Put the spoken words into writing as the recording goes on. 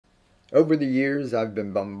Over the years, I've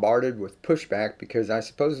been bombarded with pushback because I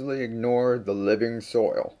supposedly ignore the living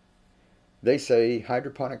soil. They say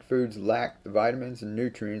hydroponic foods lack the vitamins and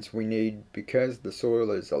nutrients we need because the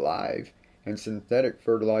soil is alive and synthetic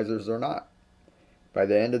fertilizers are not. By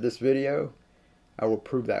the end of this video, I will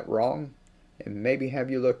prove that wrong and maybe have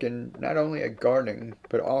you looking not only at gardening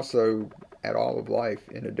but also at all of life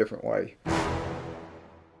in a different way.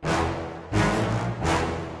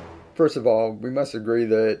 First of all, we must agree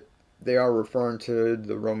that they are referring to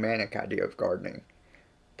the romantic idea of gardening.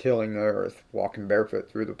 Tilling the earth, walking barefoot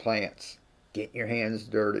through the plants, getting your hands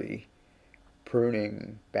dirty,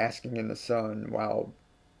 pruning, basking in the sun while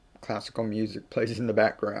classical music plays in the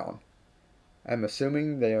background. I'm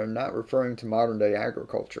assuming they are not referring to modern day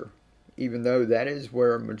agriculture, even though that is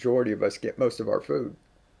where a majority of us get most of our food.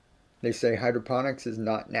 They say hydroponics is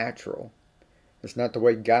not natural. It's not the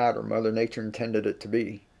way God or Mother Nature intended it to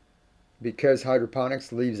be. Because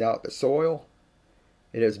hydroponics leaves out the soil,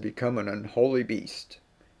 it has become an unholy beast.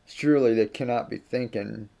 Surely they cannot be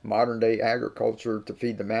thinking modern day agriculture to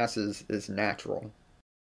feed the masses is natural.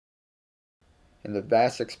 In the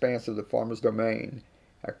vast expanse of the farmer's domain,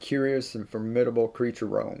 a curious and formidable creature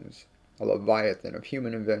roams, a leviathan of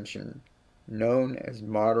human invention, known as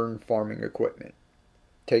modern farming equipment.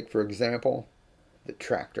 Take, for example, the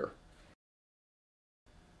tractor.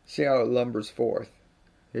 See how it lumbers forth,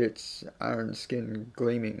 its iron skin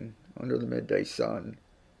gleaming under the midday sun.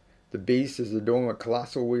 The beast is adorned with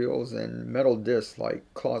colossal wheels and metal discs like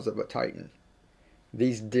claws of a titan.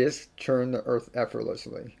 These discs churn the earth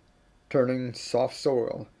effortlessly, turning soft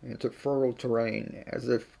soil into fertile terrain as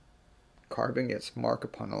if carving its mark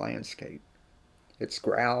upon the landscape. Its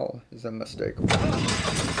growl is unmistakable,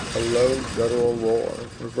 a low guttural roar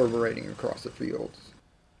reverberating across the fields.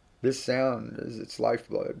 This sound is its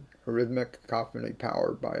lifeblood, a rhythmic cacophony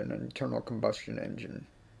powered by an internal combustion engine,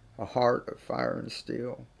 a heart of fire and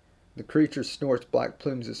steel. The creature snorts black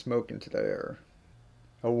plumes of smoke into the air,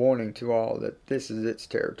 a warning to all that this is its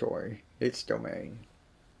territory, its domain.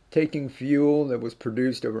 Taking fuel that was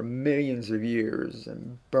produced over millions of years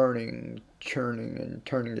and burning, churning, and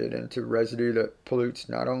turning it into residue that pollutes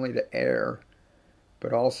not only the air,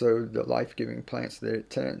 but also the life-giving plants that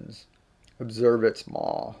it tends. Observe its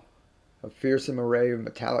maw, a fearsome array of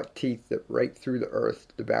metallic teeth that rake through the earth,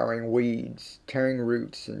 devouring weeds, tearing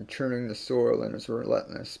roots, and churning the soil in its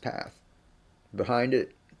relentless path. Behind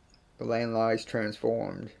it, the land lies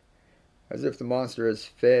transformed, as if the monster has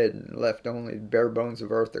fed and left only the bare bones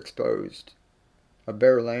of earth exposed. A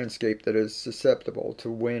bare landscape that is susceptible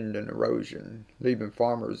to wind and erosion, leaving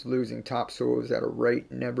farmers losing topsoils at a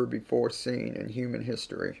rate never before seen in human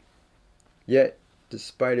history. Yet,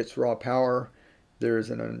 despite its raw power, there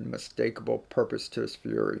is an unmistakable purpose to its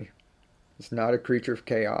fury. It's not a creature of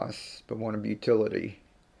chaos, but one of utility,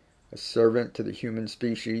 a servant to the human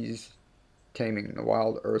species, taming the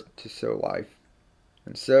wild earth to sow life.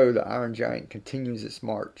 And so the Iron Giant continues its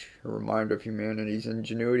march, a reminder of humanity's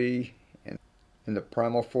ingenuity and the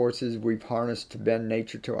primal forces we've harnessed to bend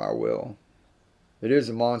nature to our will. It is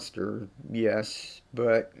a monster, yes,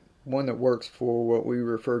 but one that works for what we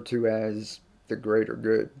refer to as the greater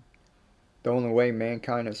good. The only way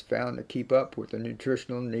mankind has found to keep up with the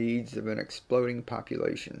nutritional needs of an exploding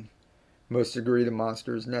population. Most agree the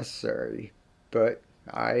monster is necessary, but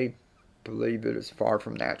I believe it is far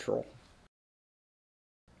from natural.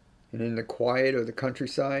 And in the quiet of the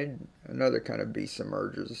countryside, another kind of beast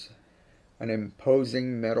emerges. An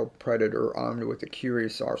imposing metal predator armed with a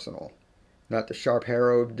curious arsenal. Not the sharp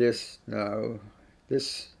harrow of discs, no.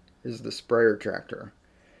 This is the sprayer tractor,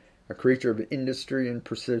 a creature of industry and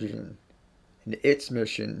precision. And its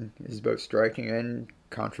mission is both striking and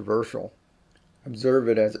controversial. Observe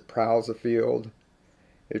it as it prowls the field,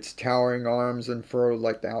 its towering arms unfurled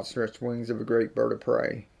like the outstretched wings of a great bird of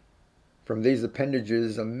prey. From these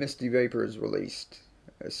appendages a misty vapor is released,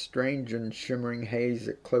 a strange and shimmering haze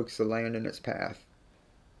that cloaks the land in its path.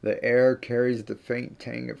 The air carries the faint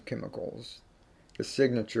tang of chemicals, the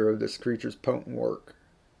signature of this creature's potent work.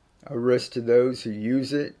 A risk to those who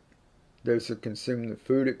use it, those who consume the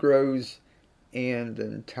food it grows, and the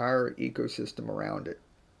entire ecosystem around it.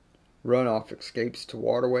 Runoff escapes to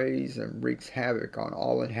waterways and wreaks havoc on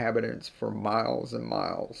all inhabitants for miles and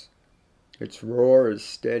miles. Its roar is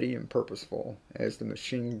steady and purposeful as the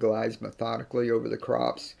machine glides methodically over the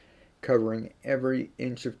crops, covering every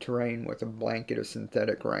inch of terrain with a blanket of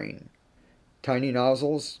synthetic rain. Tiny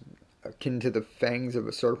nozzles, akin to the fangs of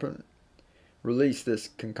a serpent, release this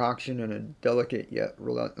concoction in a delicate yet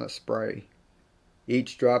relentless spray.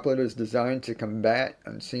 Each droplet is designed to combat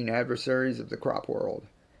unseen adversaries of the crop world,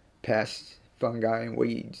 pests, fungi, and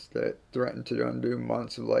weeds that threaten to undo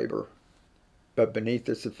months of labor. But beneath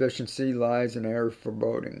this efficiency lies an air of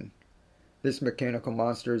foreboding. This mechanical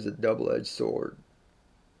monster is a double-edged sword.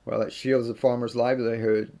 While it shields the farmer's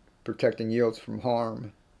livelihood, protecting yields from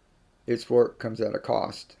harm, its work comes at a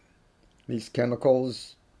cost. These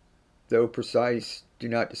chemicals, though precise, do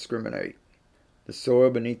not discriminate. The soil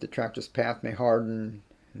beneath the tractor's path may harden,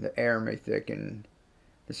 the air may thicken,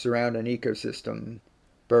 the surrounding ecosystem,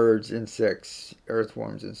 birds, insects,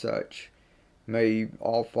 earthworms, and such, may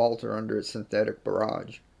all falter under its synthetic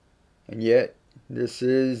barrage. And yet, this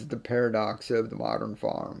is the paradox of the modern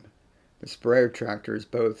farm. The sprayer tractor is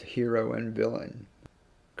both hero and villain,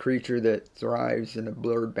 a creature that thrives in a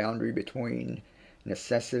blurred boundary between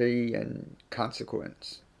necessity and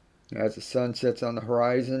consequence. As the sun sets on the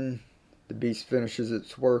horizon, the beast finishes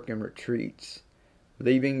its work and retreats,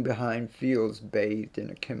 leaving behind fields bathed in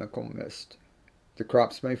a chemical mist. The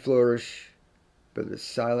crops may flourish, but the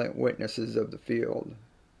silent witnesses of the field,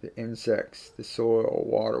 the insects, the soil,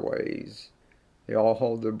 waterways, they all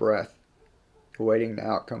hold their breath, awaiting the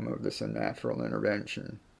outcome of this unnatural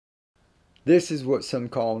intervention. This is what some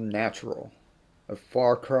call natural, a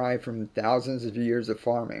far cry from thousands of years of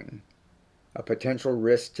farming, a potential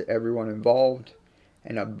risk to everyone involved,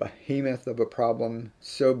 and a behemoth of a problem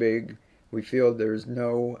so big we feel there's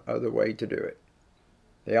no other way to do it.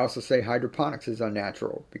 They also say hydroponics is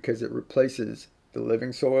unnatural because it replaces the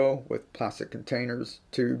living soil with plastic containers,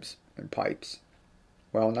 tubes, and pipes.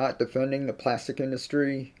 While not defending the plastic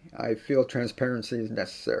industry, I feel transparency is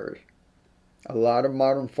necessary. A lot of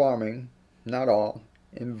modern farming, not all,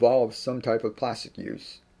 involves some type of plastic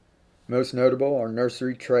use. Most notable are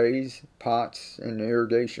nursery trays, pots, and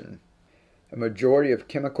irrigation. A majority of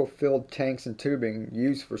chemical-filled tanks and tubing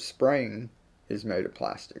used for spraying is made of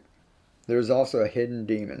plastic. There is also a hidden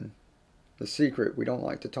demon, the secret we don't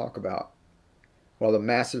like to talk about. While the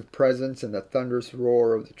massive presence and the thunderous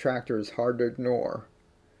roar of the tractor is hard to ignore,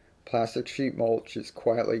 plastic sheet mulch is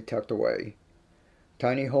quietly tucked away.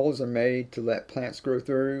 Tiny holes are made to let plants grow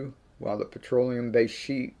through, while the petroleum-based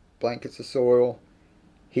sheet blankets the soil,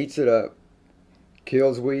 heats it up,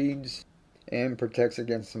 kills weeds, and protects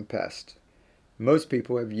against some pests. Most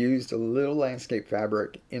people have used a little landscape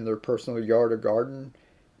fabric in their personal yard or garden,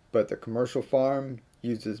 but the commercial farm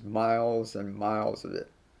uses miles and miles of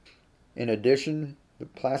it. In addition, the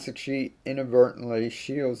plastic sheet inadvertently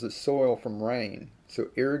shields the soil from rain, so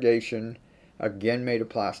irrigation, again made of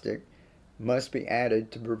plastic, must be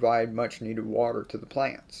added to provide much needed water to the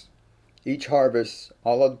plants. Each harvest,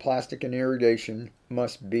 all of the plastic in irrigation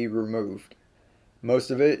must be removed.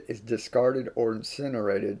 Most of it is discarded or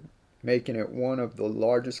incinerated, making it one of the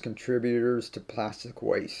largest contributors to plastic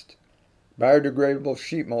waste. Biodegradable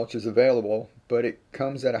sheet mulch is available, but it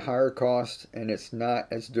comes at a higher cost and it's not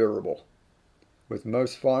as durable. With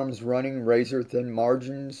most farms running razor-thin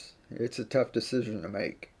margins, it's a tough decision to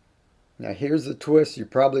make. Now here's the twist you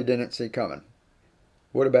probably didn't see coming.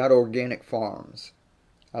 What about organic farms?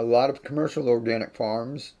 A lot of commercial organic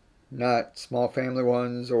farms, not small family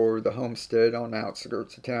ones or the homestead on the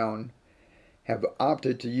outskirts of town, have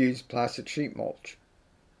opted to use plastic sheet mulch.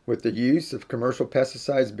 With the use of commercial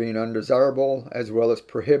pesticides being undesirable as well as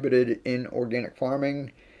prohibited in organic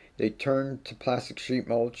farming, they turned to plastic sheet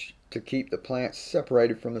mulch to keep the plants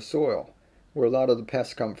separated from the soil, where a lot of the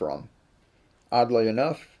pests come from. Oddly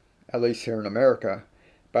enough, at least here in America,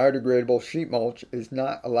 biodegradable sheet mulch is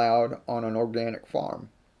not allowed on an organic farm.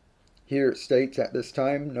 Here it states at this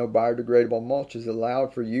time no biodegradable mulch is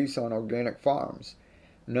allowed for use on organic farms.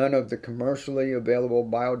 None of the commercially available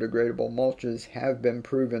biodegradable mulches have been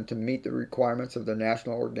proven to meet the requirements of the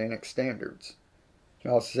National Organic Standards. It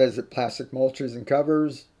also says that plastic mulches and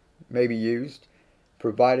covers may be used,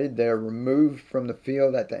 provided they are removed from the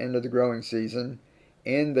field at the end of the growing season,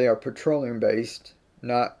 and they are petroleum-based,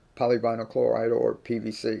 not polyvinyl chloride or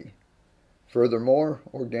PVC. Furthermore,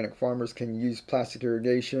 organic farmers can use plastic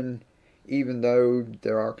irrigation, even though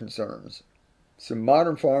there are concerns. So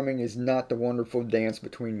modern farming is not the wonderful dance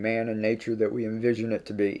between man and nature that we envision it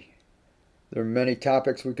to be. There are many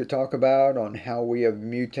topics we could talk about on how we have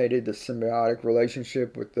mutated the symbiotic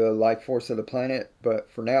relationship with the life force of the planet, but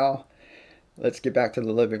for now, let's get back to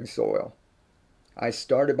the living soil. I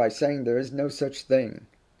started by saying there is no such thing.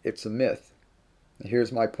 It's a myth.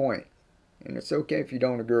 Here's my point, and it's okay if you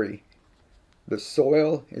don't agree. The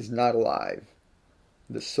soil is not alive.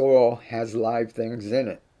 The soil has live things in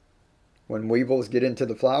it. When weevils get into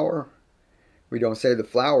the flower, we don't say the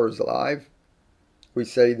flower is alive. We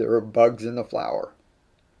say there are bugs in the flower.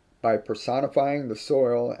 By personifying the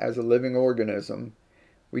soil as a living organism,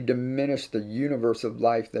 we diminish the universe of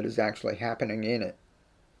life that is actually happening in it.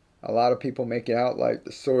 A lot of people make it out like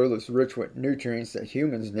the soil is rich with nutrients that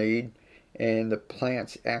humans need, and the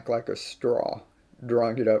plants act like a straw,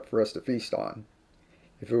 drawing it up for us to feast on.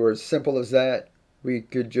 If it were as simple as that, we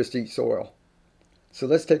could just eat soil. So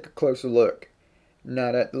let's take a closer look,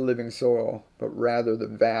 not at the living soil, but rather the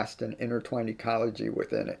vast and intertwined ecology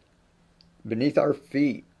within it. Beneath our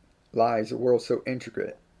feet lies a world so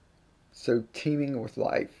intricate, so teeming with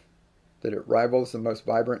life, that it rivals the most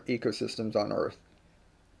vibrant ecosystems on Earth.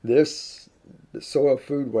 This, the soil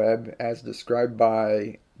food web, as described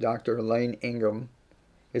by Dr. Elaine Ingham,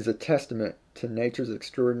 is a testament to nature's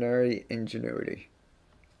extraordinary ingenuity.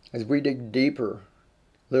 As we dig deeper,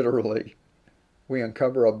 literally, we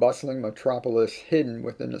uncover a bustling metropolis hidden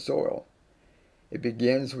within the soil. It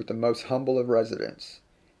begins with the most humble of residents,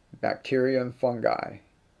 bacteria and fungi,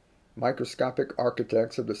 microscopic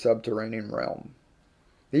architects of the subterranean realm.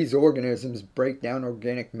 These organisms break down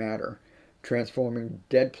organic matter, transforming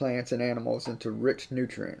dead plants and animals into rich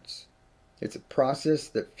nutrients. It's a process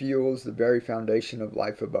that fuels the very foundation of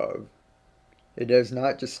life above. It does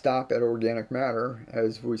not just stop at organic matter,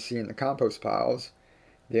 as we see in the compost piles.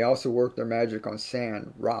 They also work their magic on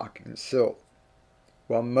sand, rock, and silt.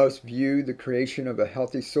 While most view the creation of a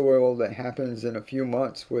healthy soil that happens in a few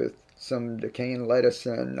months with some decaying lettuce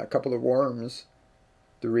and a couple of worms,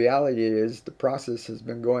 the reality is the process has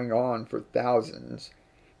been going on for thousands,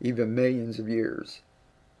 even millions of years.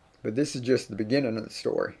 But this is just the beginning of the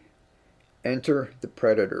story. Enter the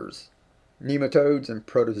predators, nematodes and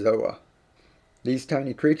protozoa. These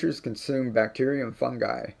tiny creatures consume bacteria and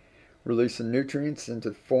fungi, releasing nutrients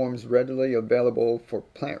into forms readily available for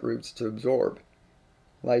plant roots to absorb.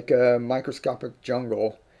 Like a microscopic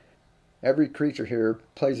jungle, every creature here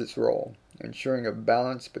plays its role, ensuring a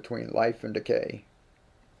balance between life and decay.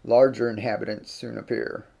 Larger inhabitants soon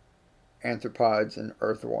appear, arthropods and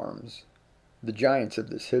earthworms, the giants of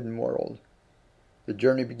this hidden world. The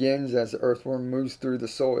journey begins as the earthworm moves through the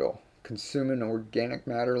soil, consuming organic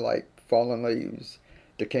matter like fallen leaves,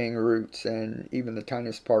 decaying roots, and even the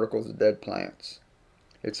tiniest particles of dead plants.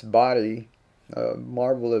 Its body, a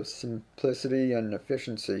marvel of simplicity and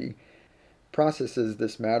efficiency, processes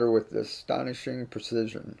this matter with astonishing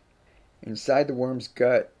precision. Inside the worm's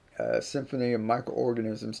gut, a symphony of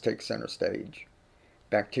microorganisms takes center stage.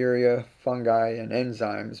 Bacteria, fungi, and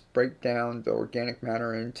enzymes break down the organic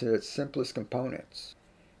matter into its simplest components.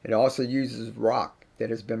 It also uses rock that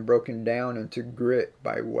has been broken down into grit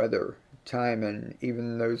by weather, time, and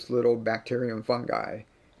even those little bacteria and fungi.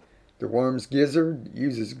 The worm's gizzard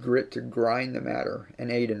uses grit to grind the matter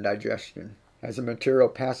and aid in digestion. As the material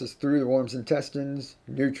passes through the worm's intestines,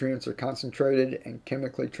 nutrients are concentrated and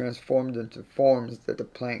chemically transformed into forms that the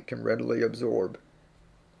plant can readily absorb.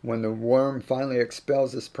 When the worm finally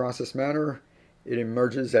expels this processed matter, it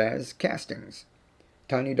emerges as castings,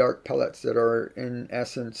 tiny dark pellets that are in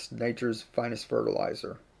essence nature's finest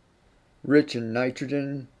fertilizer. Rich in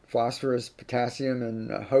nitrogen, phosphorus, potassium,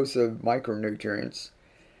 and a host of micronutrients,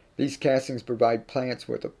 these castings provide plants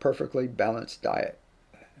with a perfectly balanced diet.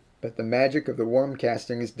 But the magic of the worm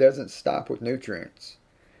castings doesn't stop with nutrients.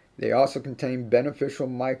 They also contain beneficial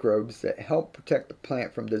microbes that help protect the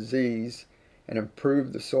plant from disease and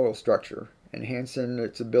improve the soil structure, enhancing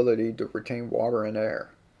its ability to retain water and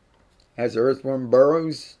air. As the earthworm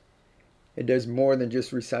burrows, it does more than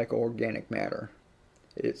just recycle organic matter.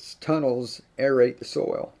 Its tunnels aerate the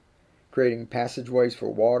soil, creating passageways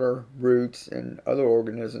for water, roots, and other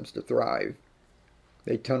organisms to thrive.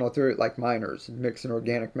 They tunnel through it like miners, mixing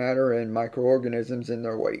organic matter and microorganisms in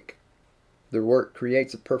their wake. Their work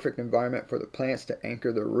creates a perfect environment for the plants to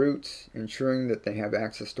anchor their roots, ensuring that they have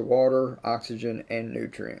access to water, oxygen, and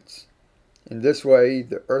nutrients. In this way,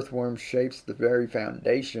 the earthworm shapes the very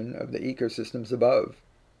foundation of the ecosystems above.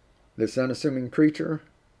 This unassuming creature,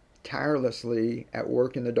 tirelessly at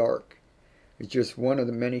work in the dark, is just one of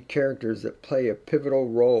the many characters that play a pivotal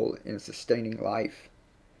role in sustaining life.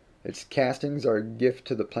 Its castings are a gift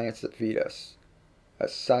to the plants that feed us, a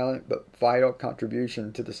silent but vital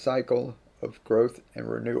contribution to the cycle of growth and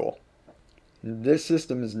renewal. And this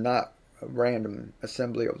system is not a random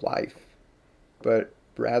assembly of life, but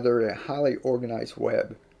rather a highly organized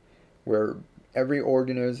web where every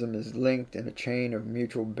organism is linked in a chain of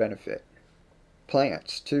mutual benefit.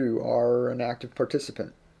 Plants, too, are an active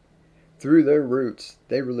participant. Through their roots,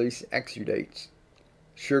 they release exudates,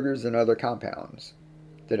 sugars and other compounds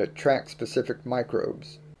that attract specific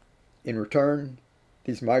microbes. In return,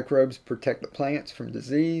 these microbes protect the plants from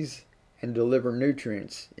disease and deliver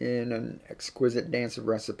nutrients in an exquisite dance of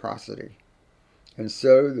reciprocity. And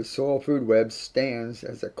so the soil food web stands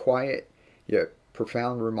as a quiet yet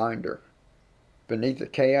profound reminder. Beneath the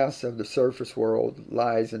chaos of the surface world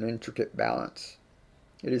lies an intricate balance.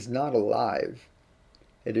 It is not alive,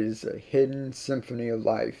 It is a hidden symphony of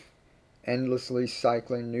life, endlessly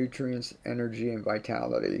cycling nutrients, energy, and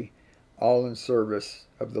vitality, all in service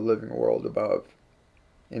of the living world above.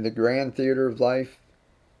 In the grand theater of life,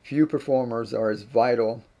 few performers are as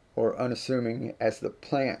vital or unassuming as the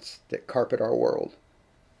plants that carpet our world.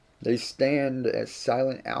 They stand as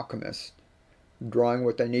silent alchemists, drawing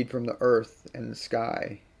what they need from the earth and the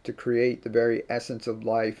sky to create the very essence of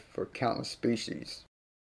life for countless species,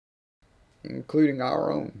 including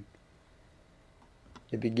our own.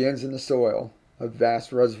 It begins in the soil, a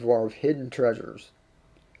vast reservoir of hidden treasures.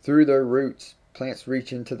 Through their roots, plants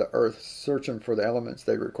reach into the earth searching for the elements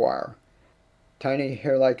they require. Tiny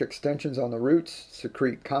hair-like extensions on the roots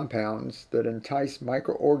secrete compounds that entice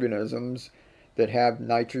microorganisms that have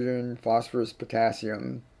nitrogen, phosphorus,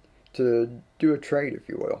 potassium to do a trade, if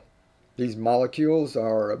you will. These molecules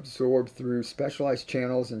are absorbed through specialized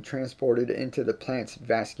channels and transported into the plant's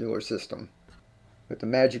vascular system. But the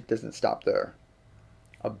magic doesn't stop there.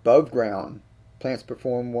 Above ground, plants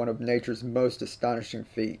perform one of nature's most astonishing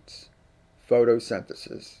feats,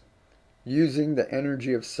 photosynthesis. Using the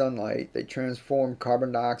energy of sunlight, they transform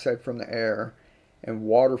carbon dioxide from the air and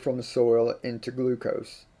water from the soil into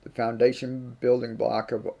glucose, the foundation building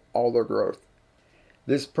block of all their growth.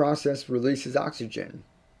 This process releases oxygen,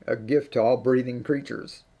 a gift to all breathing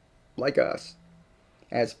creatures, like us.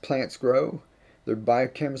 As plants grow, their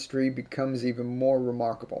biochemistry becomes even more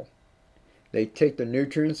remarkable. They take the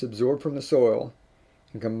nutrients absorbed from the soil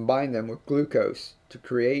and combine them with glucose to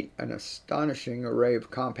create an astonishing array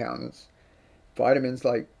of compounds. Vitamins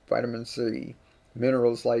like vitamin C,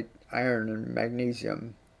 minerals like iron and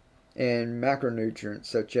magnesium, and macronutrients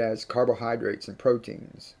such as carbohydrates and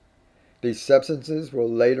proteins. These substances will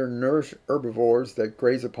later nourish herbivores that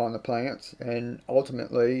graze upon the plants and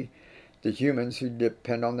ultimately the humans who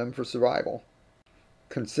depend on them for survival.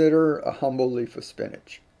 Consider a humble leaf of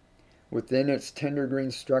spinach. Within its tender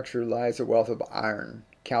green structure lies a wealth of iron,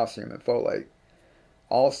 calcium, and folate,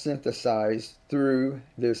 all synthesized through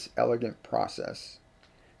this elegant process.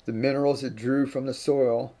 The minerals it drew from the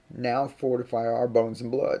soil now fortify our bones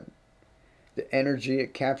and blood. The energy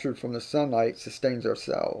it captured from the sunlight sustains our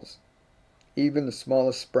cells. Even the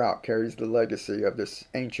smallest sprout carries the legacy of this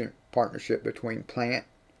ancient partnership between plant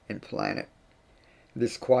and planet.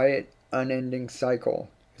 This quiet, unending cycle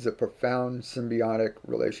is a profound symbiotic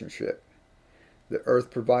relationship. The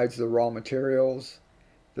earth provides the raw materials,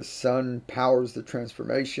 the sun powers the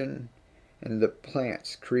transformation, and the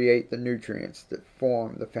plants create the nutrients that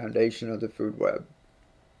form the foundation of the food web.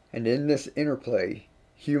 And in this interplay,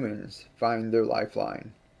 humans find their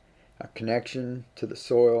lifeline, a connection to the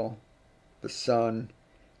soil, the sun,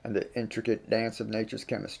 and the intricate dance of nature's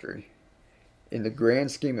chemistry. In the grand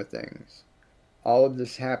scheme of things, all of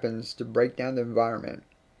this happens to break down the environment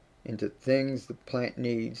into things the plant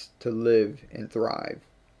needs to live and thrive.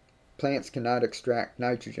 Plants cannot extract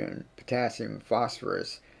nitrogen, potassium,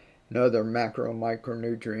 phosphorus, and other macro and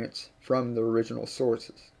micronutrients from the original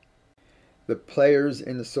sources. The players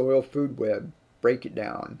in the soil food web break it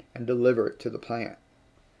down and deliver it to the plant.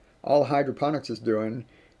 All hydroponics is doing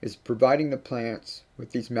is providing the plants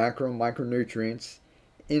with these macro and micronutrients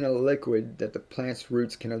in a liquid that the plant's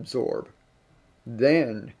roots can absorb.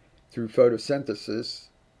 Then, through photosynthesis,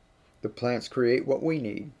 the plants create what we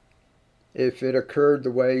need. If it occurred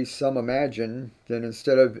the way some imagine, then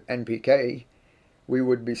instead of NPK, we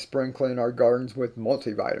would be sprinkling our gardens with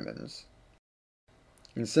multivitamins.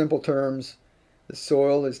 In simple terms, the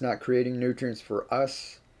soil is not creating nutrients for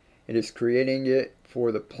us, it is creating it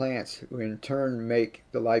for the plants, who in turn make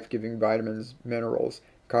the life-giving vitamins, minerals,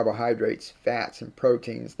 carbohydrates, fats, and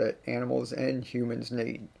proteins that animals and humans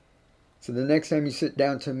need. So the next time you sit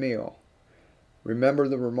down to a meal, remember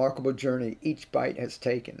the remarkable journey each bite has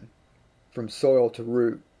taken. From soil to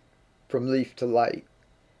root, from leaf to light,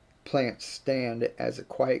 plants stand as the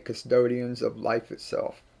quiet custodians of life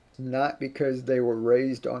itself, not because they were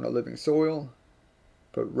raised on a living soil,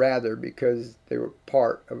 but rather because they were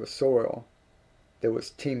part of a soil that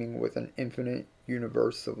was teeming with an infinite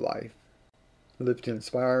universe of life. Live to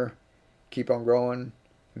inspire, keep on growing,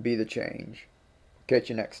 and be the change. Catch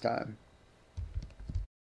you next time.